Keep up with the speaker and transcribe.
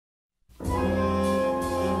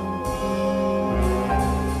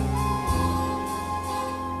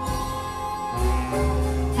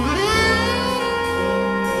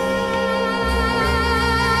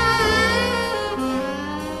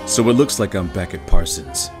So it looks like I'm back at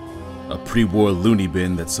Parsons, a pre-war loony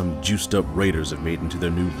bin that some juiced-up raiders have made into their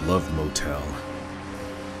new love motel.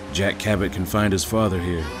 Jack Cabot can find his father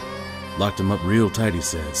here. Locked him up real tight, he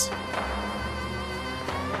says.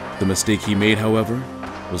 The mistake he made, however,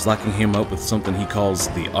 was locking him up with something he calls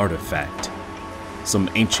the artifact. Some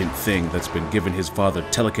ancient thing that's been giving his father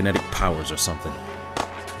telekinetic powers or something.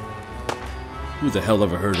 Who the hell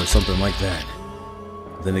ever heard of something like that?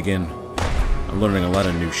 Then again, I'm learning a lot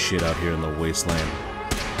of new shit out here in the wasteland.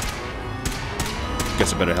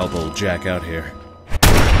 Guess I better help old Jack out here.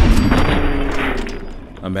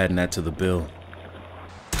 I'm adding that to the bill.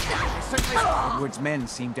 Edward's men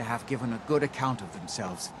seem to have given a good account of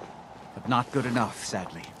themselves, but not good enough,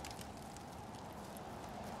 sadly.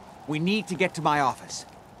 We need to get to my office.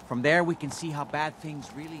 From there, we can see how bad things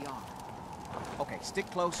really are. Okay, stick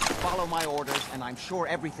close, follow my orders, and I'm sure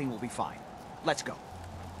everything will be fine. Let's go.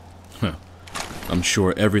 Huh. I'm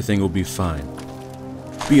sure everything will be fine.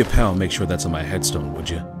 Be a pal, make sure that's on my headstone, would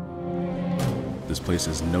you? This place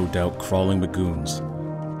is no doubt crawling with goons.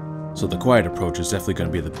 So the quiet approach is definitely going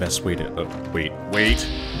to be the best way to... wait.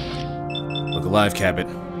 Look alive, Cabot.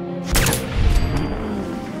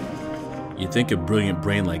 You'd think a brilliant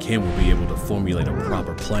brain like him would be able to formulate a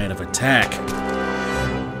proper plan of attack.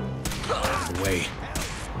 Out of the way.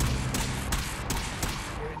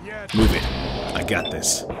 Move it. I got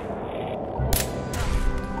this.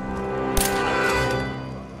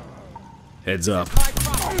 Heads up.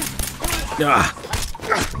 Ah!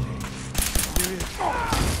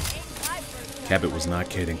 Cabot was not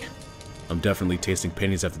kidding. I'm definitely tasting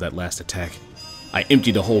pennies after that last attack. I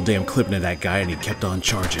emptied a whole damn clip into that guy and he kept on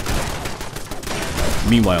charging.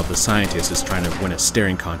 Meanwhile, the scientist is trying to win a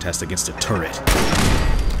staring contest against a turret.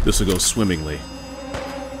 This will go swimmingly.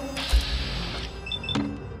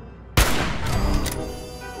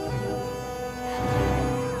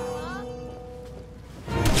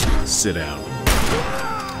 Sit down.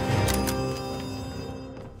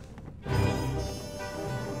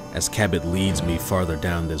 As Cabot leads me farther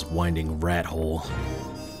down this winding rat hole,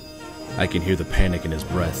 I can hear the panic in his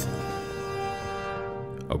breath.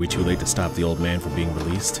 Are we too late to stop the old man from being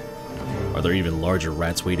released? Are there even larger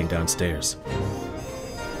rats waiting downstairs?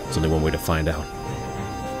 There's only one way to find out.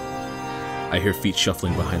 I hear feet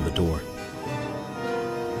shuffling behind the door.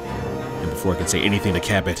 And before I can say anything to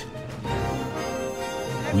Cabot,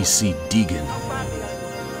 we see Deegan. I'm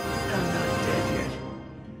not dead yet,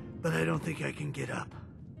 but I don't think I can get up.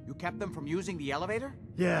 You kept them from using the elevator?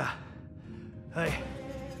 Yeah.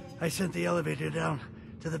 I sent the elevator down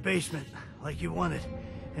to the basement, like you wanted,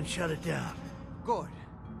 and shut it down. Good.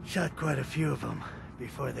 Shot quite a few of them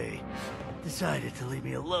before they decided to leave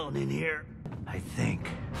me alone in here. I think.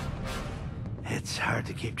 It's hard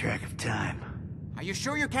to keep track of time. Are you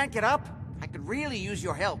sure you can't get up? I could really use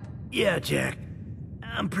your help. Yeah, Jack.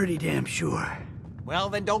 I'm pretty damn sure. Well,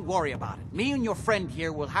 then don't worry about it. Me and your friend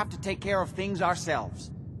here will have to take care of things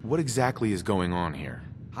ourselves. What exactly is going on here?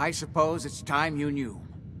 I suppose it's time you knew.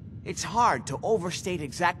 It's hard to overstate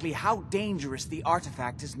exactly how dangerous the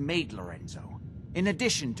artifact has made Lorenzo. In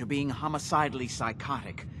addition to being homicidally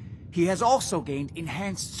psychotic, he has also gained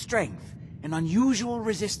enhanced strength and unusual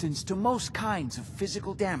resistance to most kinds of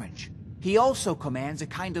physical damage. He also commands a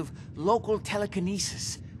kind of local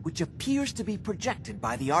telekinesis, which appears to be projected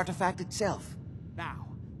by the artifact itself. Now,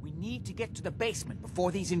 we need to get to the basement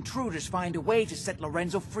before these intruders find a way to set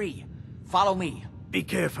Lorenzo free. Follow me. Be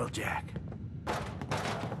careful, Jack.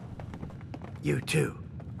 You too.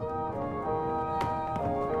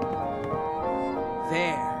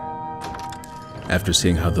 There. After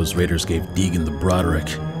seeing how those raiders gave Deegan the Broderick,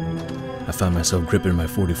 I found myself gripping my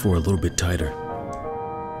 .44 a little bit tighter.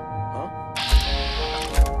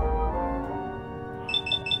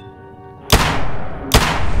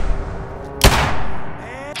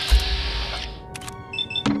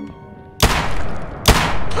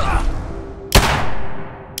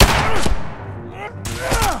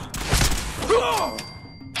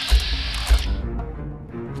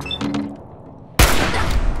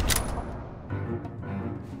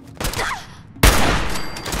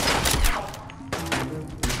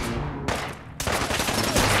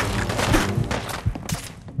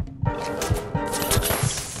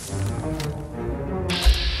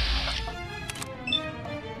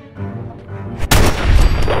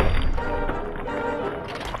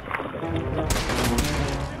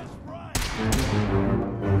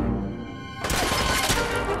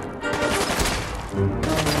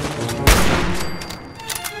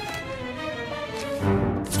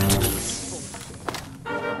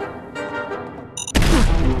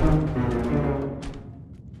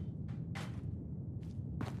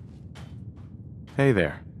 Hey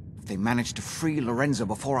there. If they manage to free Lorenzo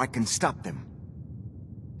before I can stop them,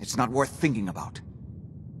 it's not worth thinking about.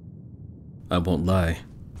 I won't lie.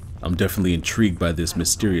 I'm definitely intrigued by this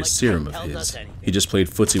mysterious serum of his. He just played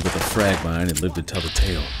footsie with a frag mine and lived to tell the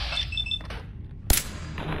tale.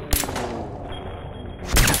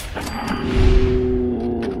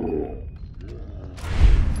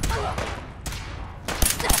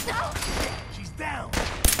 She's down.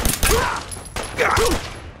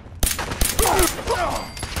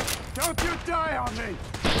 Don't you die on me!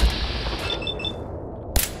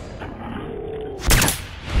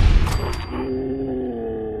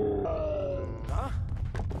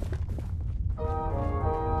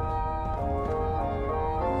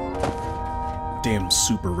 Damn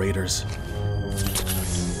super raiders.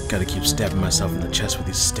 Gotta keep stabbing myself in the chest with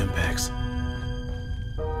these stim packs.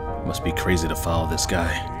 Must be crazy to follow this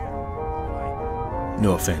guy.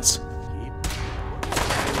 No offense.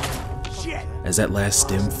 As that last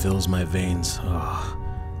stim fills my veins,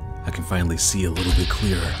 I can finally see a little bit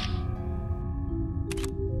clearer.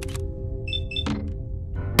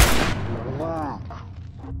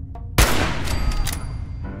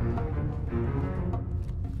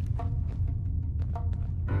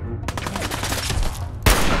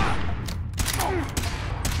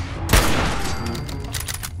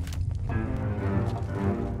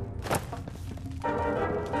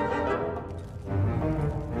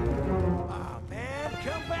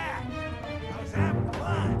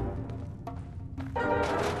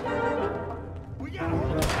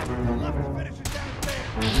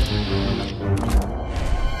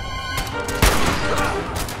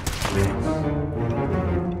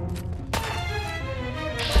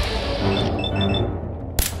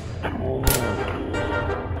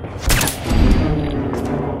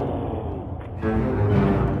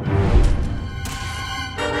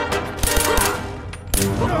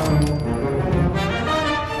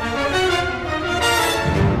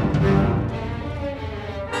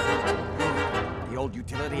 The old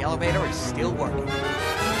utility elevator is still working.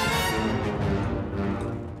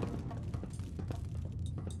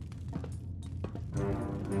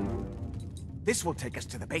 This will take us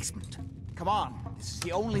to the basement. Come on, this is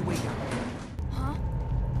the only way down. Huh?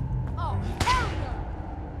 Oh, hell no!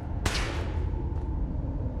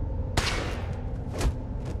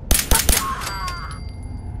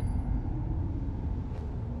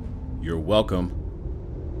 You're welcome.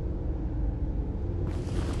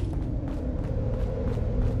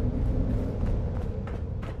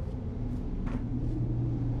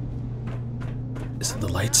 Is it the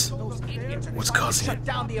lights? What's causing it? Shut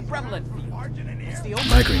down the Abremlin field. It's the only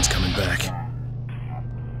Migraine's coming back.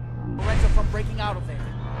 Lorenzo from breaking out of there.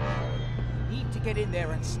 We need to get in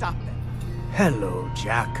there and stop them. Hello,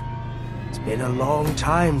 Jack. It's been a long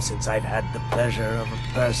time since I've had the pleasure of a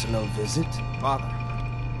personal visit. Father,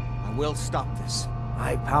 I will stop this.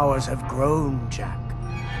 My powers have grown, Jack.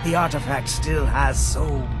 The artifact still has so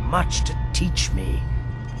much to teach me.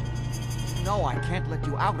 No, I can't let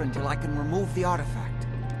you out until I can remove the artifact.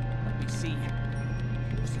 Let me see.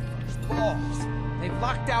 Lucifer's balls. They've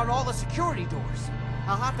locked down all the security doors.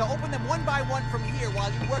 I'll have to open them one by one from here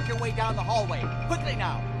while you work your way down the hallway. Quickly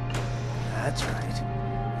now! That's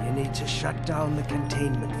right. You need to shut down the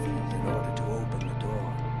containment field in order to open the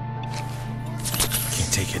door.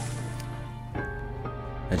 Can't take it.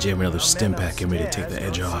 I jammed another stim pack and made it take the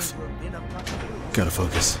edge off. Gotta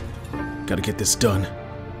focus. Gotta get this done.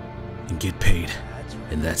 And get paid.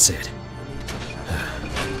 And that's it.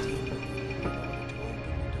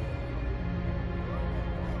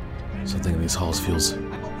 Something in these halls feels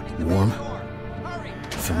warm,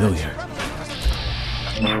 familiar.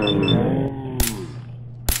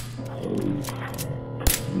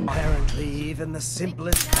 Apparently, even the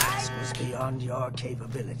simplest task was beyond your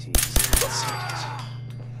capabilities.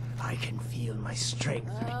 I can feel my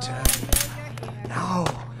strength returning. Now,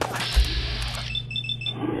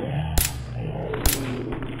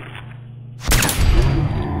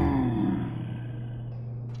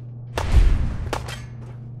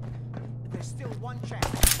 There's still one chance.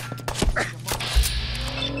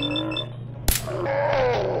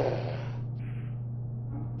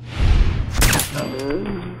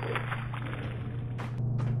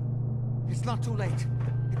 It's not too late.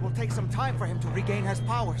 It will take some time for him to regain his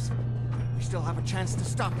powers. We still have a chance to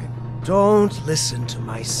stop him. don't listen to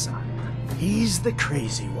my son. He's the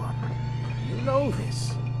crazy one. You know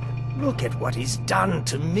this. Look at what he's done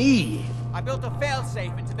to me. I built a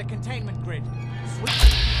failsafe into the containment grid.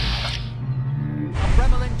 Switch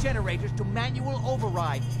Abremlin generators to manual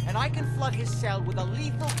override, and I can flood his cell with a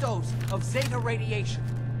lethal dose of Zeta radiation.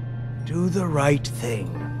 Do the right thing.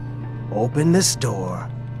 Open this door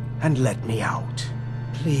and let me out.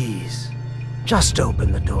 Please, just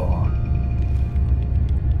open the door.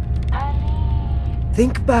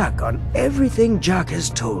 Think back on everything Jack has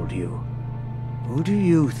told you. Who do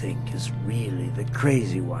you think is really the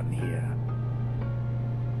crazy one here?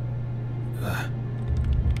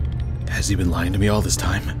 Has he been lying to me all this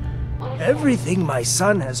time? Everything my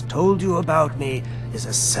son has told you about me is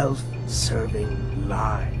a self-serving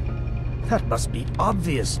lie. That must be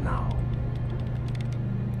obvious now.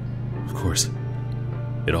 Of course.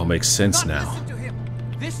 It all makes sense Not now. listen to him.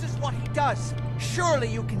 This is what he does. Surely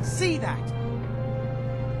you can see that.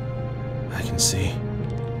 I can see.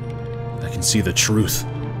 I can see the truth.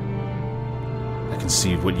 I can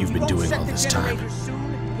see what you've been doing all this time.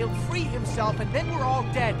 Soon, he'll free himself and then we're all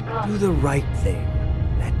dead. Do the right thing.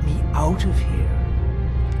 Let me out of here.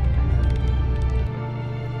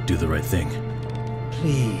 Do the right thing.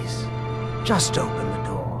 Please, just open the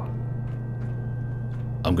door.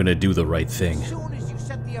 I'm gonna do the right thing. As soon as you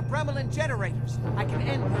set the Abremlin generators, I can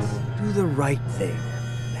end this. Do the right thing.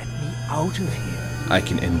 Let me out of here. I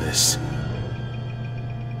can end this.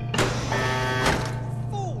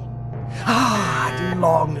 Fool! Ah, at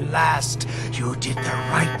long last, you did the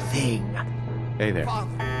right thing. Hey there.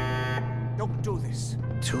 Father, don't do this.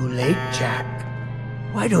 Too late, Jack.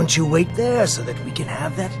 Why don't you wait there so that we can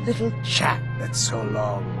have that little chat that's so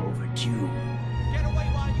long overdue? Get away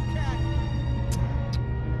while you can.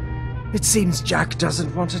 It seems Jack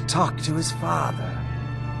doesn't want to talk to his father.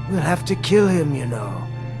 We'll have to kill him, you know.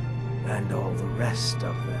 And all the rest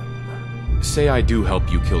of them. Say I do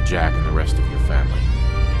help you kill Jack and the rest of your family.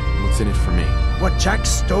 What's in it for me? What Jack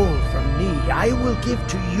stole from me, I will give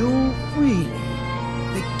to you freely.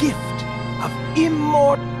 The gift of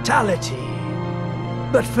immortality.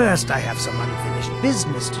 But first I have some unfinished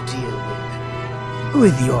business to deal with.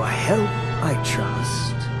 With your help, I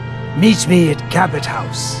trust. Meet me at Cabot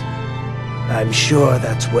House. I'm sure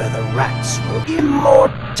that's where the rats will...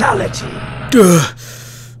 Immortality!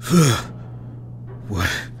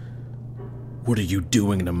 What are you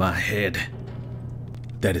doing to my head?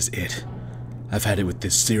 That is it. I've had it with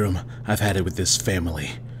this serum. I've had it with this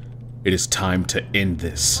family. It is time to end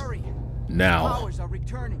this. Hurry. Now. Powers are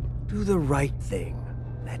returning. Do the right thing.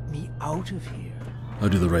 Let me out of here. I'll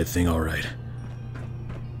do the right thing, alright.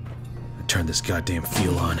 Turn this goddamn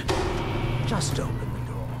fuel on. Just open the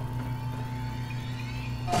door.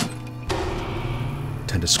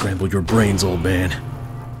 Time to scramble your brains, old man.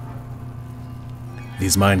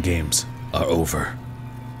 These mind games are over.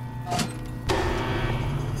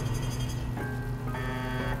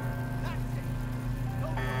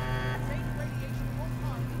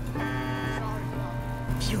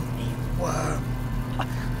 Puny worm.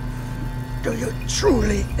 Do you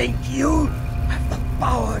truly think you have the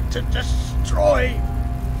power to destroy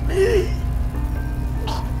me?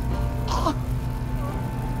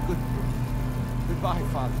 Goodbye,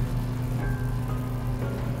 Father.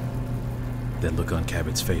 That look on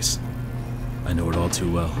Cabot's face. I know it all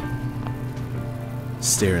too well.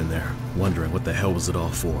 Staring there, wondering what the hell was it all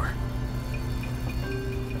for.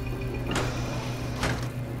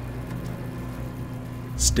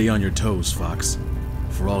 Stay on your toes, Fox.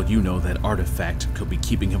 For all you know, that artifact could be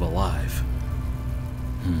keeping him alive.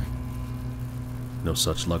 No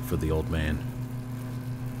such luck for the old man.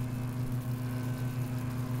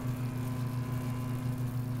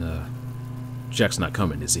 Jack's not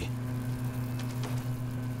coming, is he?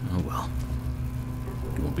 Oh well.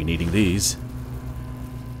 You won't be needing these.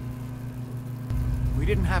 We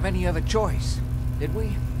didn't have any other choice, did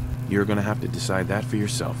we? You're gonna have to decide that for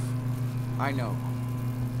yourself. I know.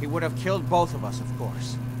 He would have killed both of us, of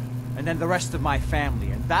course. And then the rest of my family,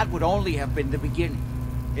 and that would only have been the beginning.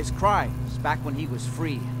 His crimes, back when he was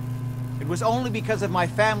free. It was only because of my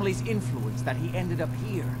family's influence that he ended up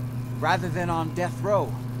here, rather than on death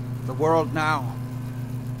row. The world now,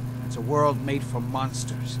 it's a world made for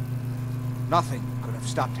monsters. Nothing could have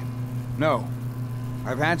stopped him. No,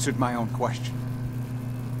 I've answered my own question.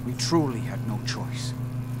 We truly had no choice.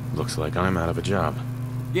 Looks like I'm out of a job.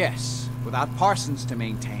 Yes, without Parsons to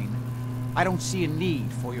maintain, I don't see a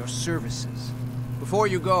need for your services. Before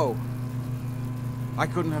you go, I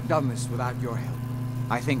couldn't have done this without your help.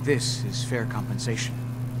 I think this is fair compensation.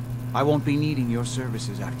 I won't be needing your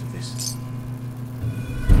services after this.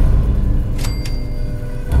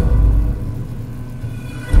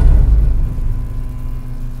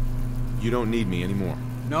 You don't need me anymore.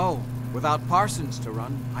 No, without Parsons to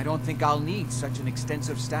run, I don't think I'll need such an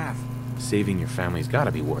extensive staff. Saving your family's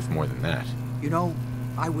gotta be worth more than that. You know,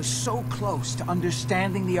 I was so close to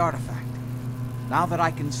understanding the artifact. Now that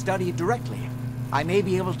I can study it directly, I may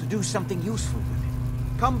be able to do something useful with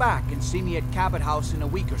it. Come back and see me at Cabot House in a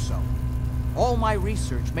week or so. All my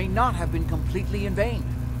research may not have been completely in vain.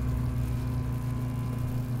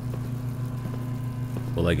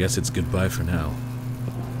 Well, I guess it's goodbye for now.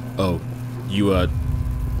 Oh, you,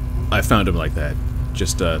 I found him like that.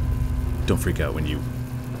 Just, don't freak out when you...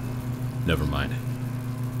 Never mind.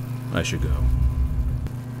 I should go.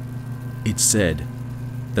 It's said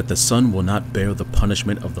that the son will not bear the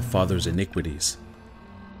punishment of the father's iniquities.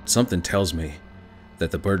 Something tells me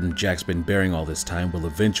that the burden Jack's been bearing all this time will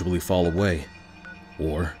eventually fall away.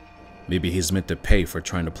 Or maybe he's meant to pay for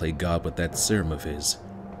trying to play God with that serum of his.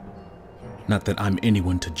 Not that I'm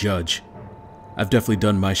anyone to judge. I've definitely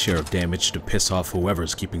done my share of damage to piss off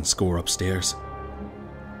whoever's keeping score upstairs.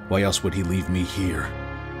 Why else would he leave me here?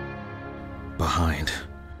 Behind.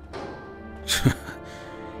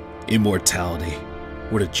 Immortality.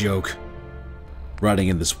 What a joke. Rotting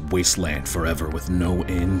in this wasteland forever with no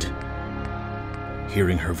end.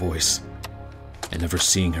 Hearing her voice and never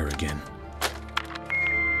seeing her again.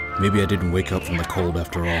 Maybe I didn't wake up from the cold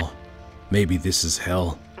after all. Maybe this is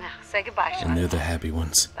hell. Now, say goodbye, Sean. And they're the happy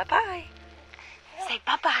ones. Bye-bye. Say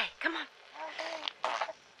bye-bye. Come on.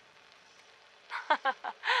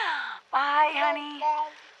 Bye, honey.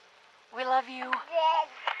 We love you.